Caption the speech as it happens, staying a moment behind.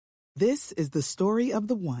This is the story of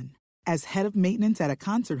the one. As head of maintenance at a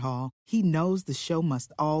concert hall, he knows the show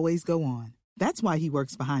must always go on. That's why he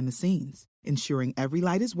works behind the scenes, ensuring every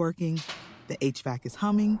light is working, the HVAC is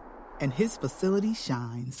humming, and his facility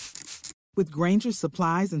shines. With Grainger's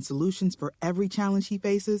supplies and solutions for every challenge he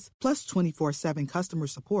faces, plus 24/7 customer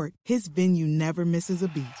support, his venue never misses a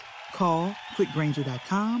beat. Call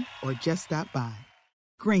quickgrainger.com or just stop by.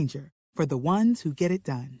 Grainger, for the ones who get it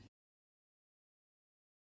done.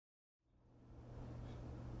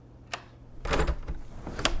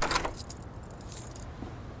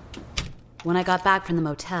 When I got back from the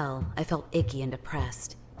motel, I felt icky and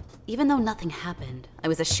depressed. Even though nothing happened, I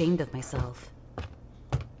was ashamed of myself.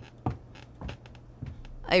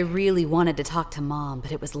 I really wanted to talk to Mom,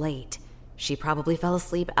 but it was late. She probably fell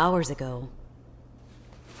asleep hours ago.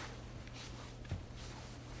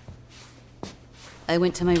 I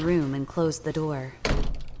went to my room and closed the door.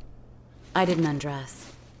 I didn't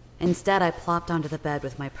undress. Instead, I plopped onto the bed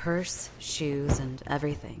with my purse, shoes, and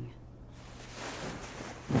everything.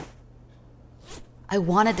 I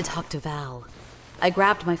wanted to talk to Val. I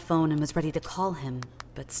grabbed my phone and was ready to call him,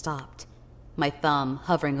 but stopped, my thumb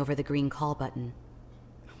hovering over the green call button.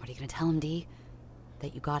 What are you going to tell him, Dee?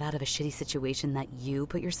 That you got out of a shitty situation that you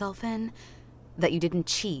put yourself in? That you didn't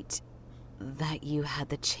cheat? That you had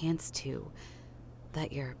the chance to?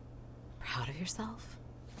 That you're proud of yourself?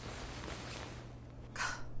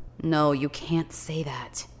 No, you can't say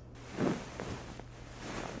that.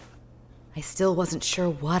 I still wasn't sure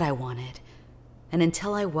what I wanted. And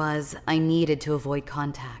until I was, I needed to avoid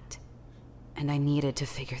contact. And I needed to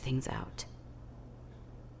figure things out.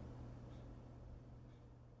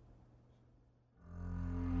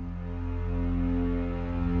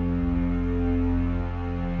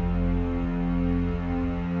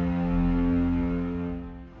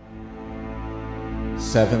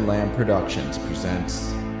 Seven Lamb Productions presents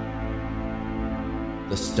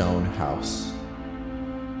The Stone House.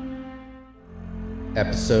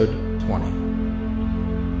 Episode 20.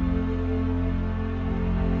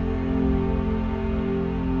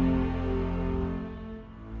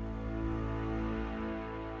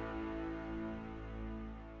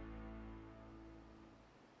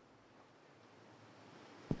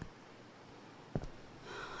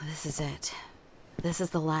 This is it. This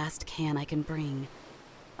is the last can I can bring.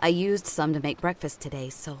 I used some to make breakfast today,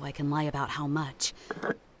 so I can lie about how much.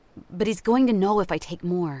 But he's going to know if I take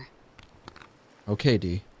more. Okay,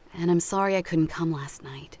 Dee. And I'm sorry I couldn't come last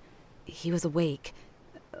night. He was awake.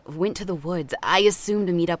 Went to the woods. I assumed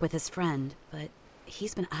to meet up with his friend, but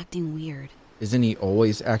he's been acting weird. Isn't he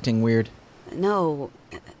always acting weird? No,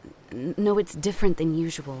 it's different than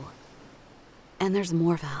usual. And there's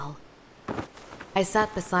more, Val. I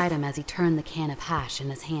sat beside him as he turned the can of hash in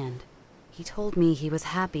his hand. He told me he was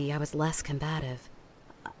happy I was less combative.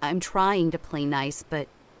 I'm trying to play nice, but...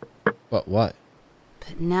 But what?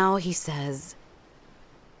 But now he says...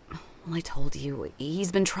 Well, I told you,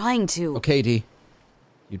 he's been trying to... Okay, Dee.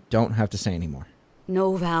 You don't have to say anymore.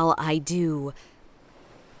 No, Val, I do.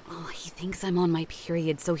 Oh, he thinks I'm on my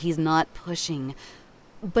period, so he's not pushing.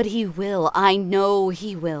 But he will. I know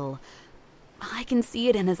he will. I can see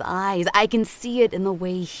it in his eyes. I can see it in the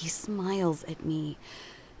way he smiles at me.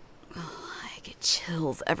 Oh, I get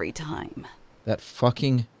chills every time. That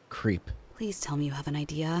fucking creep. Please tell me you have an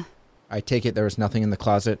idea. I take it there was nothing in the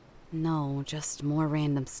closet? No, just more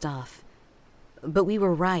random stuff. But we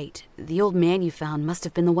were right. The old man you found must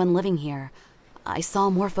have been the one living here. I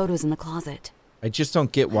saw more photos in the closet. I just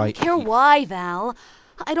don't get why... I don't care why, Val.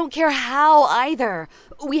 I don't care how either.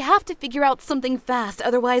 We have to figure out something fast,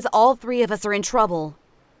 otherwise all three of us are in trouble.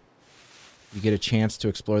 You get a chance to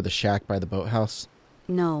explore the shack by the boathouse?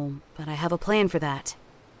 No, but I have a plan for that.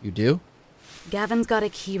 You do? Gavin's got a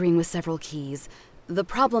key ring with several keys. The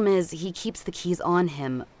problem is he keeps the keys on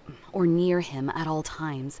him, or near him at all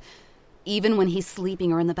times, even when he's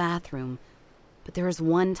sleeping or in the bathroom. But there is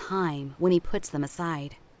one time when he puts them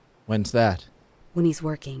aside. When's that? When he's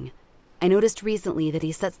working. I noticed recently that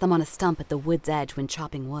he sets them on a stump at the wood's edge when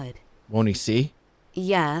chopping wood. Won't he see?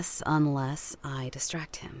 Yes, unless I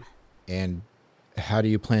distract him. And how do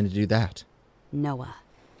you plan to do that? Noah.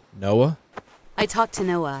 Noah? I talked to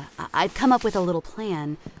Noah. I've come up with a little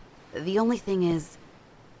plan. The only thing is...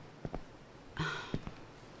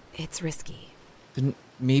 it's risky. Then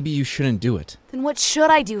maybe you shouldn't do it. Then what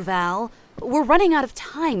should I do, Val? We're running out of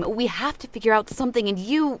time. We have to figure out something, and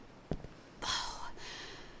you...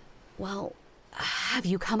 Well, have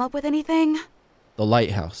you come up with anything? The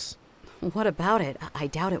lighthouse. What about it? I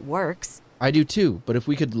doubt it works. I do too, but if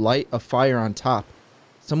we could light a fire on top,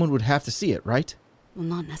 someone would have to see it, right? Well,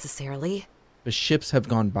 not necessarily. The ships have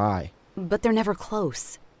gone by. But they're never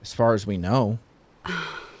close. As far as we know.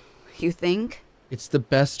 You think? It's the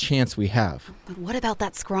best chance we have. But what about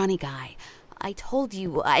that scrawny guy? I told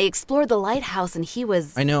you, I explored the lighthouse and he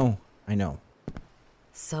was... I know.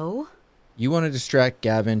 So? You want to distract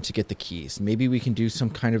Gavin to get the keys. Maybe we can do some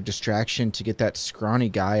kind of distraction to get that scrawny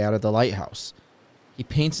guy out of the lighthouse. He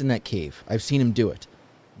paints in that cave. I've seen him do it.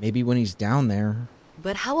 Maybe when he's down there...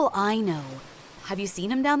 But how will I know? Have you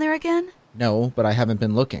seen him down there again? No, but I haven't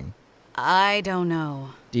been looking. I don't know.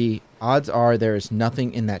 D, odds are there is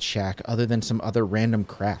nothing in that shack other than some other random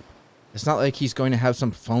crap. It's not like he's going to have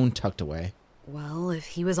some phone tucked away. Well, if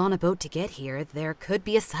he was on a boat to get here, there could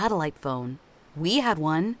be a satellite phone. We had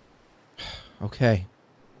one. Okay.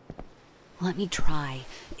 Let me try.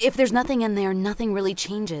 If there's nothing in there, nothing really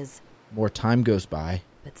changes. More time goes by.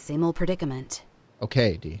 But same old predicament.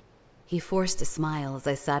 Okay, D. He forced a smile as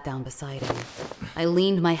I sat down beside him. I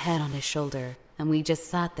leaned my head on his shoulder, and we just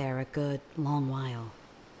sat there a good long while.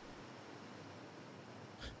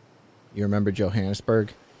 You remember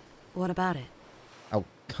Johannesburg? What about it? Oh,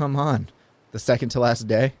 come on. The second to last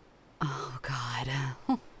day? Oh,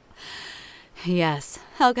 God. Yes,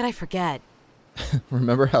 how could I forget?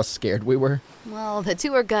 Remember how scared we were? Well, the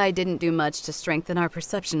tour guide didn't do much to strengthen our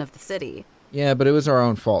perception of the city. Yeah, but it was our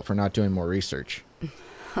own fault for not doing more research.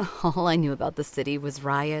 All I knew about the city was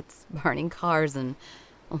riots, burning cars, and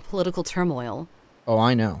political turmoil. Oh,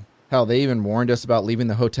 I know. Hell, they even warned us about leaving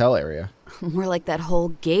the hotel area. More like that whole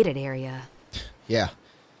gated area. Yeah,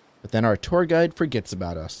 but then our tour guide forgets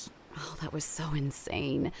about us. Oh, that was so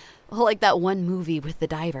insane. Like that one movie with the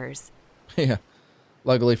divers. Yeah.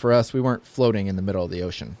 Luckily for us, we weren't floating in the middle of the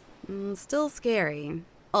ocean. Still scary.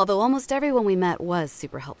 Although almost everyone we met was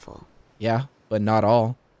super helpful. Yeah, but not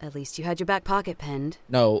all. At least you had your back pocket pinned.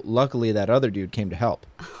 No, luckily that other dude came to help.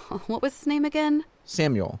 What was his name again?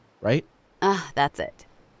 Samuel, right? That's it.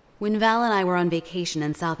 When Val and I were on vacation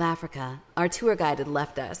in South Africa, our tour guide had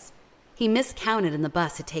left us. He miscounted and the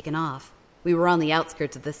bus had taken off. We were on the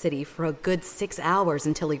outskirts of the city for a good 6 hours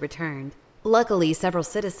until he returned. Luckily, several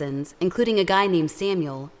citizens, including a guy named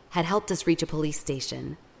Samuel, had helped us reach a police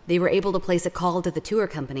station. They were able to place a call to the tour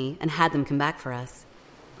company and had them come back for us.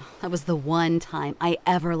 That was the one time I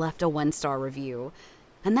ever left a 1-star review.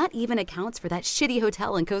 And that even accounts for that shitty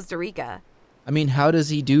hotel in Costa Rica. I mean, how does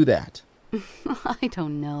he do that? I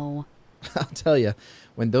don't know. I'll tell you,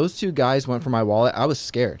 when those two guys went for my wallet, I was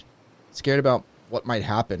scared. Scared about what might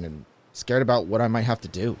happen and scared about what I might have to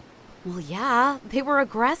do. Well, yeah, they were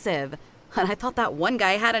aggressive. And I thought that one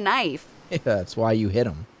guy had a knife. Yeah, that's why you hit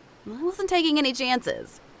him. I wasn't taking any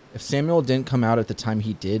chances. If Samuel didn't come out at the time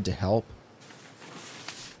he did to help.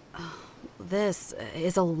 This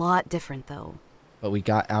is a lot different, though. But we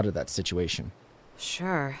got out of that situation.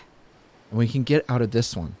 Sure. And we can get out of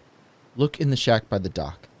this one. Look in the shack by the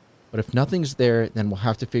dock. But if nothing's there, then we'll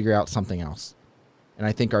have to figure out something else. And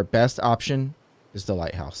I think our best option is the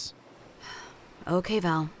lighthouse. Okay,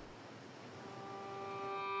 Val.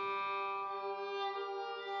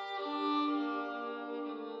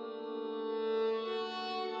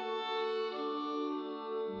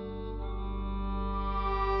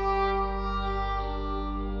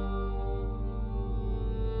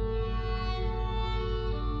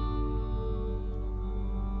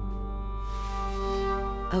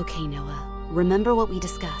 Okay, Noah. Remember what we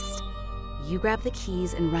discussed. You grab the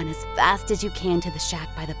keys and run as fast as you can to the shack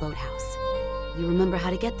by the boathouse. You remember how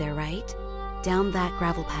to get there, right? Down that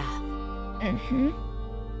gravel path. Mm-hmm.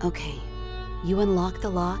 Okay. You unlock the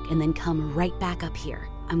lock and then come right back up here.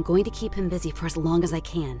 I'm going to keep him busy for as long as I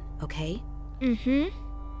can, okay? Mm-hmm.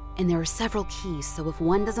 And there are several keys, so if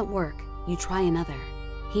one doesn't work, you try another.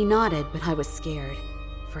 He nodded, but I was scared.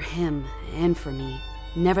 For him and for me.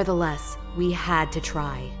 Nevertheless, we had to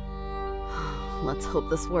try. Let's hope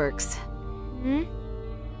this works. Hmm?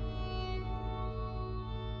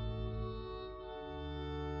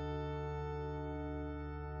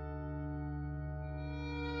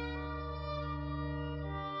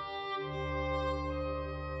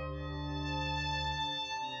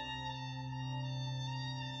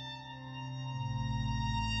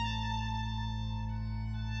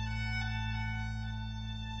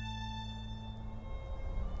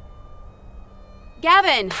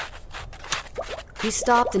 Gavin! He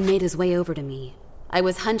stopped and made his way over to me. I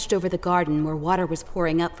was hunched over the garden where water was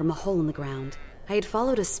pouring up from a hole in the ground. I had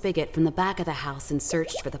followed a spigot from the back of the house and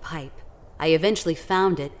searched for the pipe. I eventually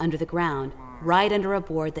found it under the ground, right under a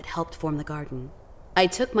board that helped form the garden. I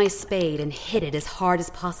took my spade and hit it as hard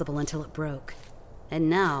as possible until it broke. And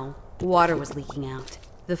now, water was leaking out.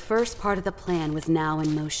 The first part of the plan was now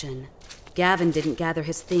in motion. Gavin didn't gather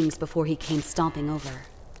his things before he came stomping over.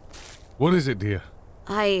 What is it, dear?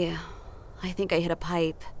 I I think I hit a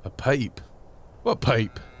pipe. A pipe? What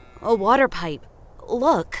pipe? A water pipe.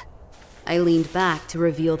 Look. I leaned back to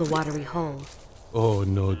reveal the watery hole. Oh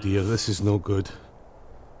no, dear, this is no good.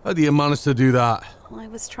 How do you manage to do that? I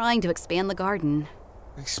was trying to expand the garden.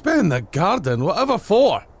 Expand the garden? Whatever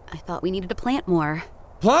for? I thought we needed to plant more.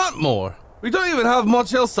 Plant more? We don't even have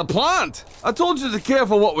much else to plant. I told you to care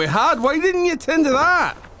for what we had. Why didn't you tend to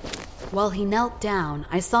that? While he knelt down,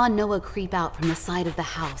 I saw Noah creep out from the side of the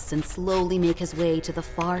house and slowly make his way to the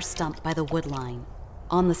far stump by the wood line.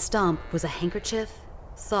 On the stump was a handkerchief,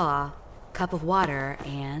 saw, cup of water,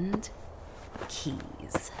 and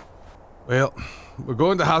keys. Well, we're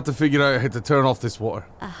going to have to figure out how to turn off this water.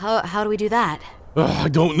 How do we do that? I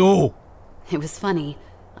don't know. It was funny.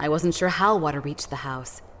 I wasn't sure how water reached the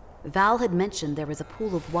house. Val had mentioned there was a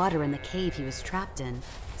pool of water in the cave he was trapped in,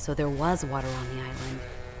 so there was water on the island.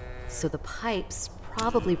 So the pipes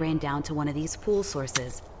probably ran down to one of these pool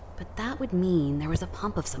sources, but that would mean there was a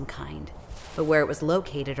pump of some kind. But where it was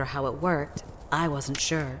located or how it worked, I wasn't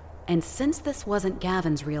sure. And since this wasn't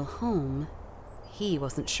Gavin's real home, he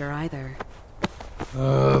wasn't sure either.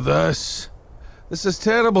 This is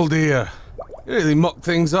terrible, dear. You really mucked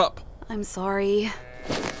things up. I'm sorry.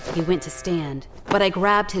 He went to stand, but I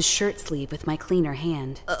grabbed his shirt sleeve with my cleaner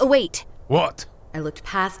hand. Wait! What? I looked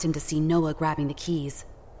past him to see Noah grabbing the keys.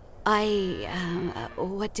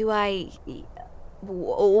 What do I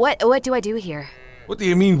do here? What do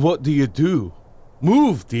you mean, what do you do?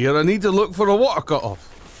 Move, dear, I need to look for a water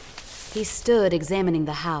cut-off. He stood examining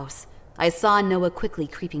the house. I saw Noah quickly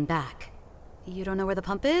creeping back. You don't know where the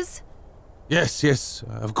pump is? Yes,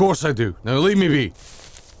 of course I do. Now leave me be.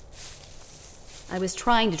 I was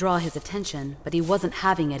trying to draw his attention, but he wasn't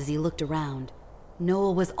having it as he looked around.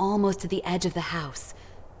 Noah was almost to the edge of the house.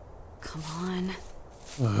 Come on.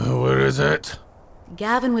 Where is it?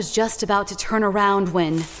 Gavin was just about to turn around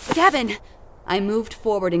when... Gavin! I moved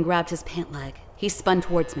forward and grabbed his pant leg. He spun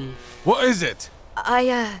towards me. What is it?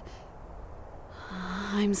 I'm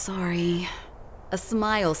sorry. A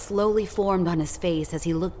smile slowly formed on his face as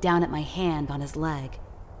he looked down at my hand on his leg.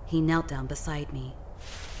 He knelt down beside me.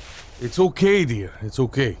 It's okay, dear. It's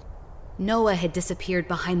okay. Noah had disappeared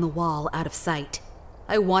behind the wall, out of sight.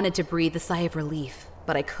 I wanted to breathe a sigh of relief,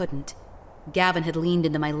 but I couldn't. Gavin had leaned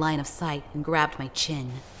into my line of sight and grabbed my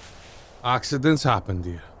chin. Accidents happen,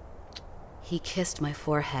 dear. He kissed my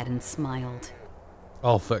forehead and smiled.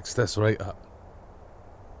 I'll fix this right up.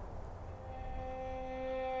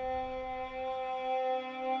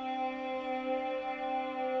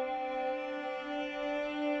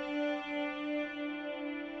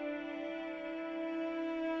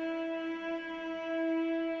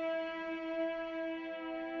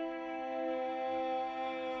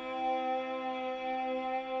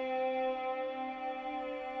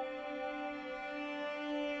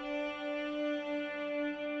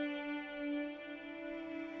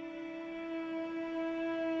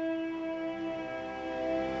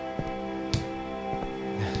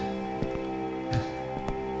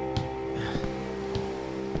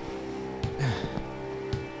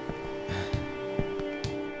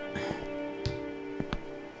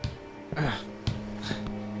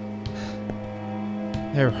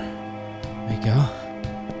 There we go.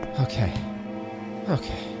 Okay.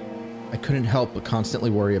 I couldn't help but constantly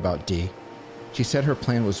worry about Dee. She said her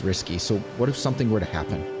plan was risky, so what if something were to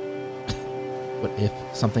happen? What if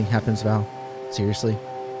something happens, Val? Seriously?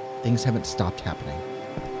 Things haven't stopped happening.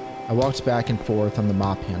 I walked back and forth on the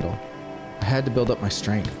mop handle. I had to build up my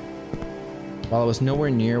strength. While I was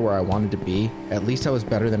nowhere near where I wanted to be, at least I was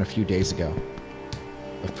better than a few days ago.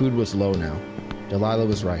 The food was low now. Delilah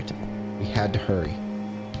was right. We had to hurry.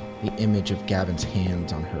 The image of Gavin's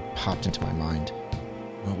hands on her popped into my mind.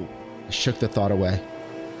 Oh, I shook the thought away.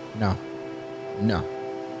 No.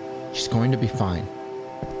 She's going to be fine.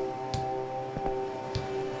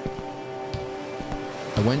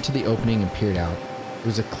 I went to the opening and peered out. It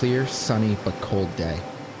was a clear, sunny, but cold day.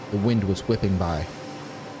 The wind was whipping by.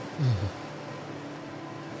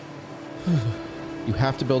 You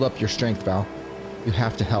have to build up your strength, Val. You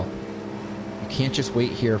have to help. You can't just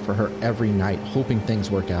wait here for her every night, hoping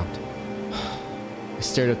things work out. I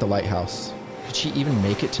stared at the lighthouse. Could she even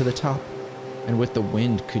make it to the top? And with the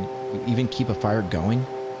wind, could you even keep a fire going?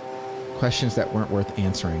 Questions that weren't worth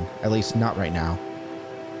answering, at least not right now.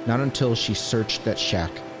 Not until she searched that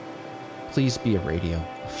shack. Please be a radio,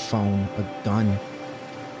 a phone, a gun,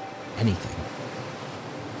 anything.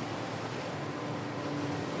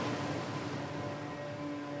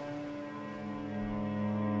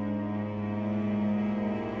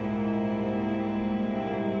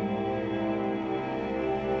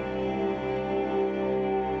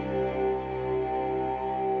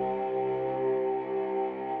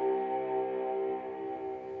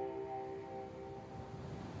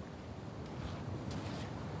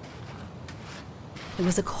 It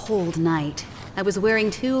was a cold night. I was wearing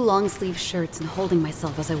 2 long-sleeve shirts and holding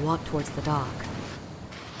myself as I walked towards the dock.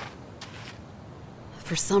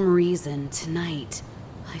 For some reason, tonight,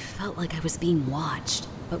 I felt like I was being watched.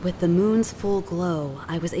 But with the moon's full glow,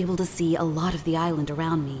 I was able to see a lot of the island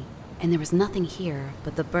around me, and there was nothing here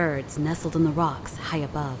but the birds nestled in the rocks high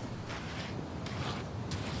above.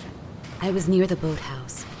 I was near the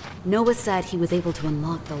boathouse. Noah said he was able to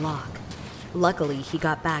unlock the lock. Luckily, he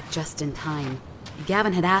got back just in time.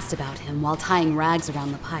 Gavin had asked about him while tying rags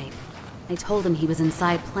around the pipe. I told him he was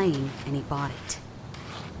inside playing, and he bought it.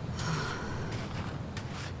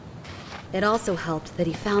 It also helped that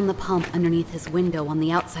he found the pump underneath his window on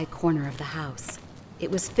the outside corner of the house.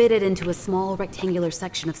 It was fitted into a small rectangular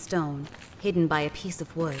section of stone, hidden by a piece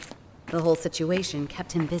of wood. The whole situation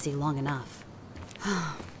kept him busy long enough.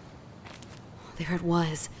 There it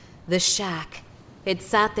was, the shack. It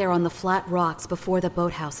sat there on the flat rocks before the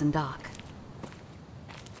boathouse and dock.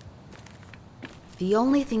 The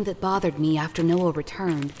only thing that bothered me after Noah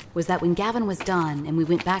returned was that when Gavin was done and we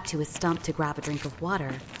went back to his stump to grab a drink of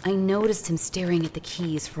water, I noticed him staring at the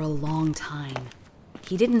keys for a long time.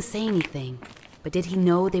 He didn't say anything, but did he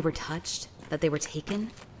know they were touched, that they were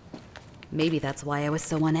taken? Maybe that's why I was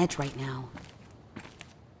so on edge right now.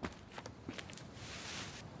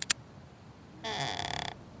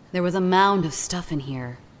 There was a mound of stuff in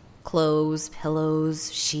here. Clothes,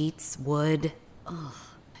 pillows, sheets, wood. Ugh.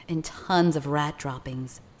 And tons of rat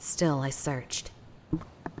droppings. Still, I searched.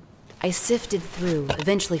 I sifted through,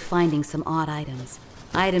 eventually finding some odd items.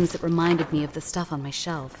 Items that reminded me of the stuff on my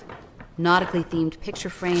shelf. Nautically themed picture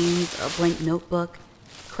frames, a blank notebook,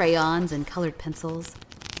 crayons and colored pencils,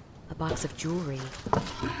 a box of jewelry.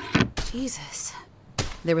 Jesus.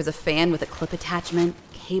 There was a fan with a clip attachment,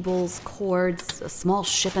 cables, cords, a small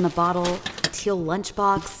ship in a bottle, a teal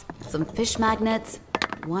lunchbox, some fish magnets,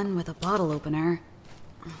 one with a bottle opener.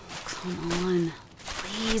 Oh, come on,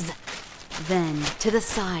 please. Then, to the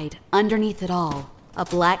side, underneath it all, a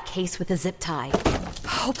black case with a zip tie.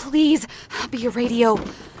 Oh, please, be a radio.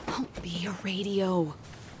 Oh, be a radio.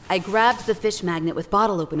 I grabbed the fish magnet with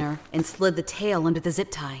bottle opener and slid the tail under the zip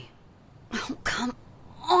tie. Oh, come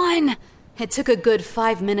on. It took a good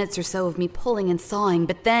 5 minutes or so of me pulling and sawing,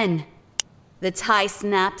 but then the tie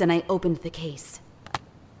snapped and I opened the case.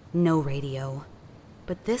 No radio.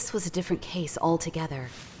 But this was a different case altogether.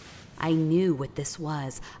 I knew what this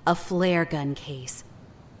was, a flare gun case.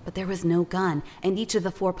 But there was no gun, and each of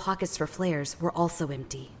the 4 pockets for flares were also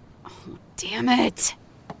empty. Oh, damn it!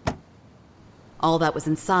 All that was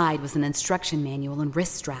inside was an instruction manual and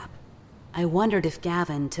wrist strap. I wondered if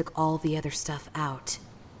Gavin took all the other stuff out.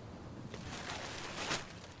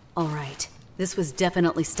 All right, this was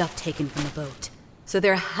definitely stuff taken from the boat. So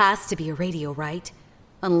there has to be a radio, right?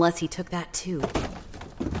 Unless he took that too.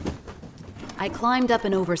 I climbed up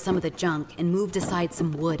and over some of the junk and moved aside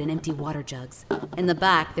some wood and empty water jugs. In the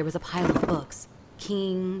back, there was a pile of books.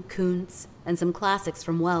 King, Kuntz, and some classics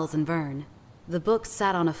from Wells and Verne. The books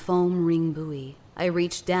sat on a foam ring buoy. I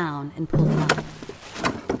reached down and pulled it up.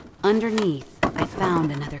 Underneath, I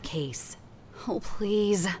found another case. Oh,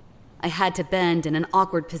 please. I had to bend in an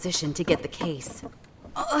awkward position to get the case.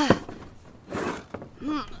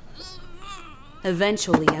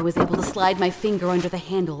 Eventually, I was able to slide my finger under the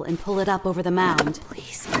handle and pull it up over the mound.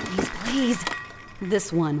 Please, please, please.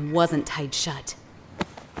 This one wasn't tied shut.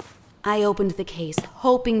 I opened the case,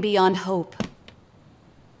 hoping beyond hope.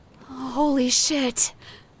 Holy shit.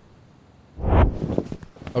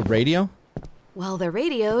 A radio? Well, they're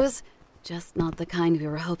radios, just not the kind we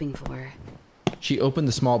were hoping for. She opened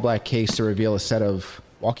the small black case to reveal a set of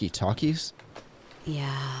walkie-talkies?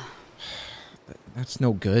 Yeah. That's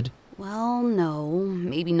no good. Well, no,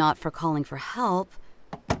 maybe not for calling for help,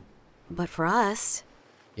 but for us.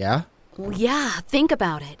 Yeah? Well, yeah, think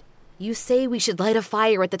about it. You say we should light a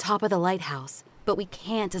fire at the top of the lighthouse, but we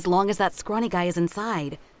can't as long as that scrawny guy is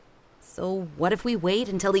inside. So what if we wait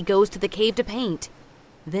until he goes to the cave to paint?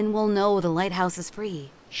 Then we'll know the lighthouse is free.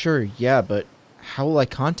 Sure, yeah, but how will I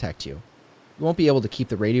contact you? You won't be able to keep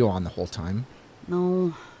the radio on the whole time.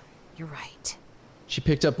 No, you're right. She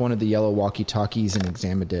picked up one of the yellow walkie-talkies and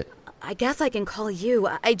examined it. I guess I can call you.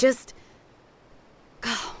 I just...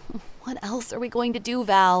 Oh, what else are we going to do,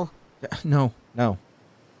 Val? No.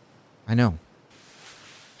 I know.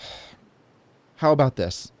 How about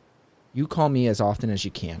this? You call me as often as you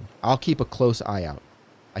can. I'll keep a close eye out.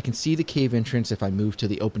 I can see the cave entrance if I move to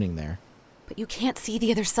the opening there. But you can't see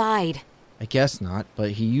the other side. I guess not,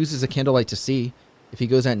 but he uses a candlelight to see. If he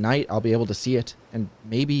goes at night, I'll be able to see it. And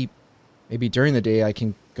maybe during the day I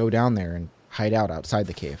can go down there and hide out outside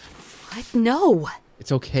the cave. What? No.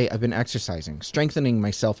 It's okay. I've been exercising, strengthening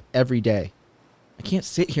myself every day. I can't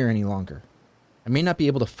sit here any longer. I may not be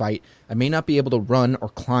able to fight. I may not be able to run or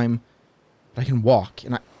climb, but I can walk,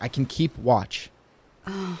 and I can keep watch.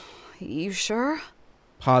 You sure?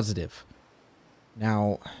 Positive.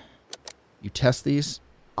 Now, you test these?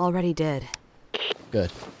 Already did.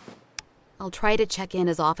 Good. I'll try to check in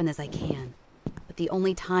as often as I can, but the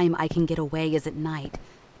only time I can get away is at night,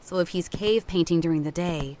 so if he's cave painting during the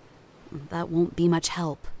day, that won't be much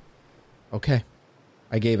help. Okay.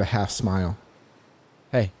 I gave a half smile.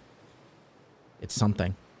 Hey, it's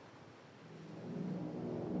something.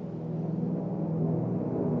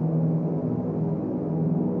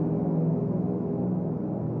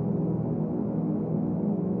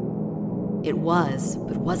 It was,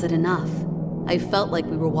 but was it enough? I felt like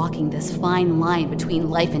we were walking this fine line between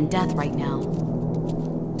life and death right now.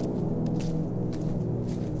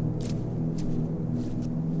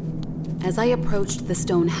 As I approached the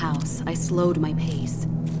stone house, I slowed my pace.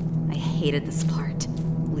 I hated this part,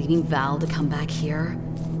 leaving Val to come back here.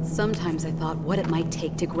 Sometimes I thought what it might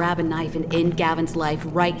take to grab a knife and end Gavin's life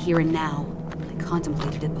right here and now. I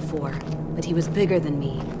contemplated it before, but he was bigger than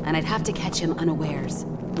me, and I'd have to catch him unawares,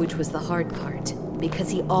 which was the hard part, because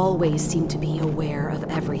he always seemed to be aware of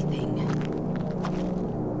everything.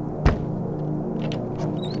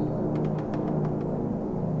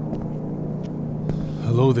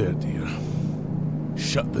 Hello there, dear.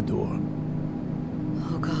 Shut the door.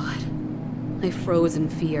 Oh, God. I froze in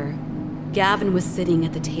fear. Gavin was sitting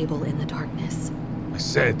at the table in the darkness. I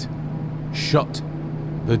said, shut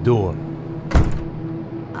the door.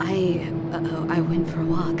 I went for a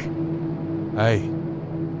walk. Aye.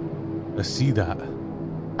 I see that.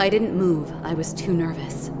 I didn't move. I was too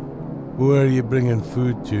nervous. Where are you bringing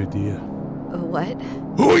food to, dear? What?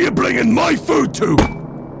 Who are you bringing my food to?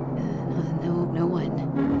 No one.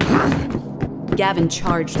 Gavin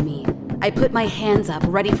charged me. I put my hands up,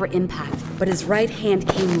 ready for impact, but his right hand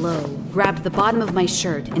came low, grabbed the bottom of my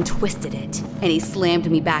shirt, and twisted it, and he slammed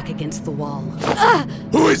me back against the wall.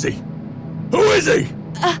 Who is he? Who is he?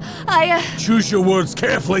 Choose your words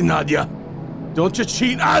carefully, Nadia. Don't you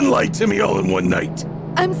cheat and lie to me all in one night.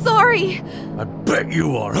 I'm sorry. I bet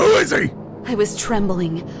you are. Who is he? I was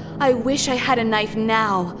trembling. I wish I had a knife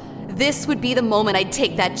now. This would be the moment I'd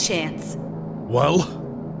take that chance. Well?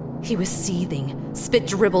 He was seething. Spit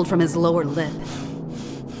dribbled from his lower lip.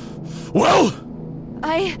 Well?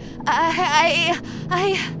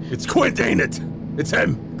 It's Quint, ain't it? It's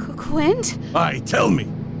him. Quint? Aye, tell me.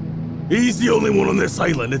 He's the only one on this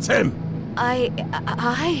island. It's him.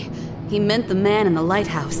 He meant the man in the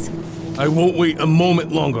lighthouse. I won't wait a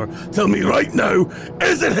moment longer. Tell me right now,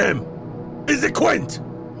 is it him? Is it Quint?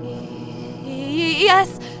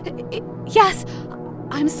 Yes.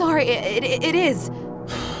 I'm sorry, it is.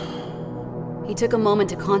 He took a moment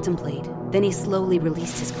to contemplate, then he slowly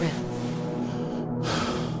released his grip.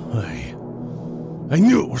 I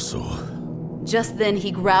knew it were so. Just then,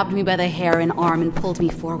 he grabbed me by the hair and arm and pulled me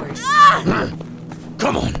forward.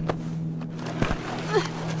 Come on.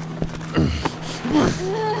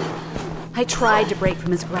 I tried to break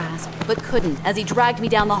from his grasp, but couldn't as he dragged me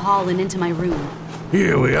down the hall and into my room.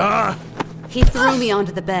 Here we are. He threw me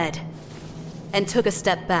onto the bed and took a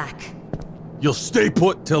step back. You'll stay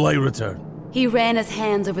put till I return. He ran his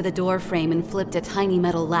hands over the door frame and flipped a tiny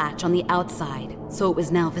metal latch on the outside, so it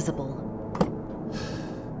was now visible.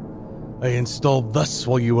 I installed this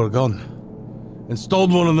while you were gone.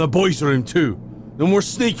 Installed one in the boys' room too. Then we're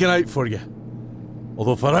sneaking out for you.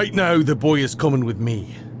 Although for right now, the boy is coming with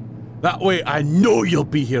me. That way I know you'll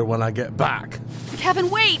be here when I get back. Kevin,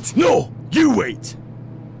 wait! No! You wait!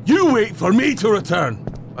 You wait for me to return.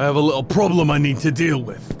 I have a little problem I need to deal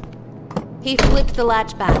with. He flipped the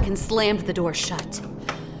latch back and slammed the door shut.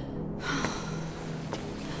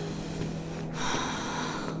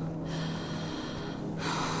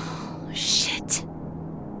 Shit.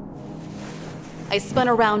 I spun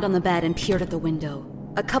around on the bed and peered at the window.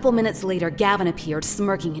 A couple minutes later, Gavin appeared,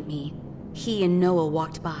 smirking at me. He and Noah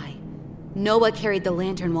walked by. Noah carried the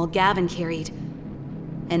lantern while Gavin carried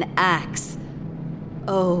an axe.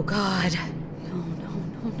 Oh, God.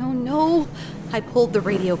 No. I pulled the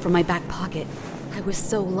radio from my back pocket. I was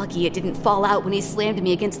so lucky it didn't fall out when he slammed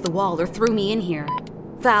me against the wall or threw me in here.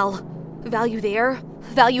 Val, you there?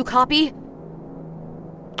 Val, you copy?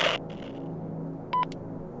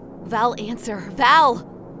 Val, answer. Val!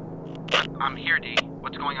 I'm here, Dee.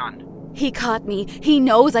 What's going on? He caught me. He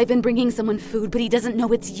knows I've been bringing someone food, but he doesn't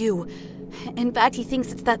know it's you. In fact, he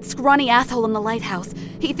thinks it's that scrawny asshole in the lighthouse.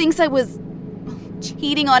 He thinks I was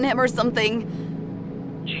cheating on him or something.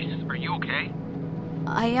 Jesus, are you okay?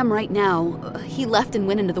 I am right now. He left and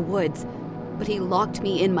went into the woods, but he locked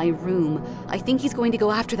me in my room. I think he's going to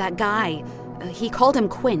go after that guy. He called him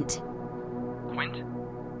Quint. Quint?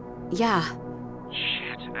 Yeah.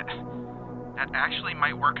 Shit. That actually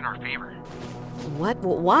might work in our favor. What?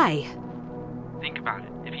 Why? Think about it.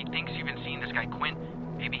 If he thinks you've been seeing this guy Quint,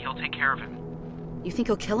 maybe he'll take care of him. You think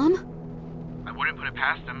he'll kill him? I wouldn't put it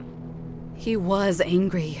past him. He was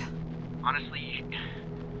angry. Honestly,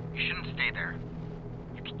 you shouldn't stay there.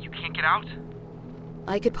 You can't get out?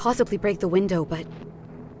 I could possibly break the window, but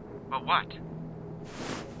what?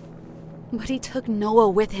 he took Noah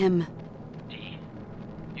with him. Dee,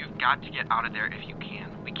 you've got to get out of there if you can.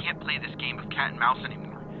 We can't play this game of cat and mouse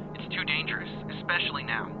anymore. It's too dangerous, especially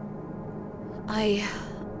now.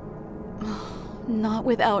 Not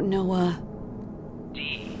without Noah.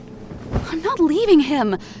 Dee. I'm not leaving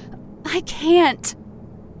him. I can't.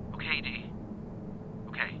 Okay, Dee.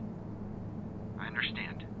 Okay. I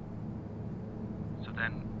understand. So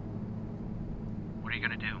then, what are you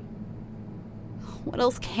gonna do? What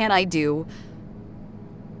else can I do?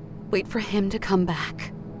 Wait for him to come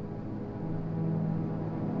back.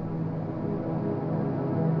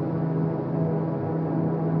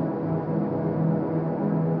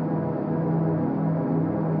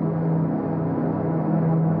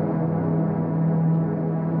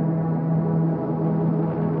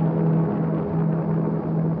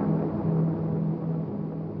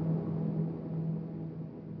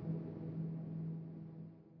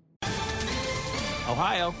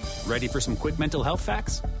 Ohio, ready for some quick mental health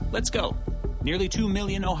facts? Let's go. Nearly 2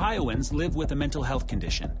 million Ohioans live with a mental health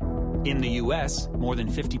condition. In the U.S., more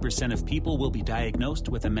than 50% of people will be diagnosed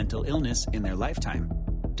with a mental illness in their lifetime.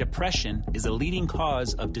 Depression is a leading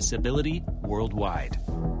cause of disability worldwide.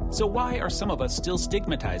 So why are some of us still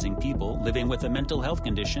stigmatizing people living with a mental health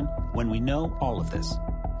condition when we know all of this?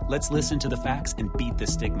 Let's listen to the facts and beat the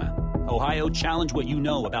stigma. Ohio, challenge what you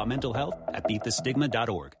know about mental health at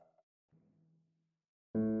beatthestigma.org.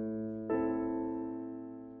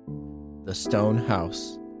 The Stone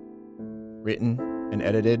House. Written and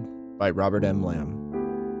edited by Robert M.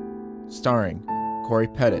 Lamb. Starring Corey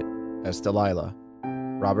Pettit as Delilah,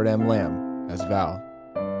 Robert M. Lamb as Val,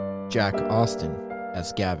 Jack Austin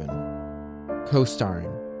as Gavin.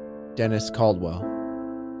 Co-starring Dennis Caldwell.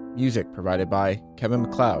 Music provided by Kevin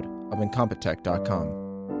MacLeod of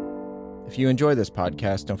Incompetech.com. If you enjoy this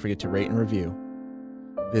podcast, don't forget to rate and review.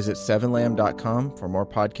 Visit 7lamb.com for more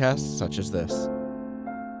podcasts such as this.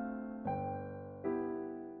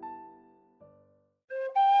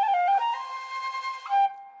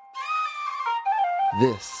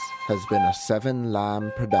 This has been a 7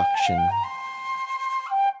 Lamb production.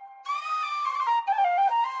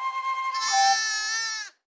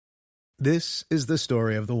 This is the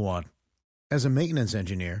story of the one. As a maintenance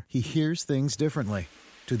engineer, he hears things differently.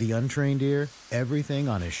 To the untrained ear, everything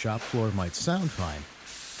on his shop floor might sound fine,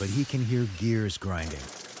 but he can hear gears grinding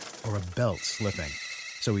or a belt slipping.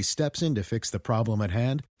 So he steps in to fix the problem at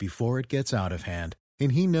hand before it gets out of hand.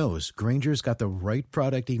 And he knows Grainger's got the right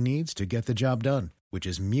product he needs to get the job done, which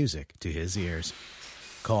is music to his ears.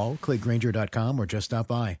 Call, click Grainger.com, or just stop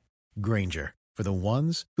by. Grainger, for the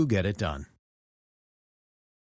ones who get it done.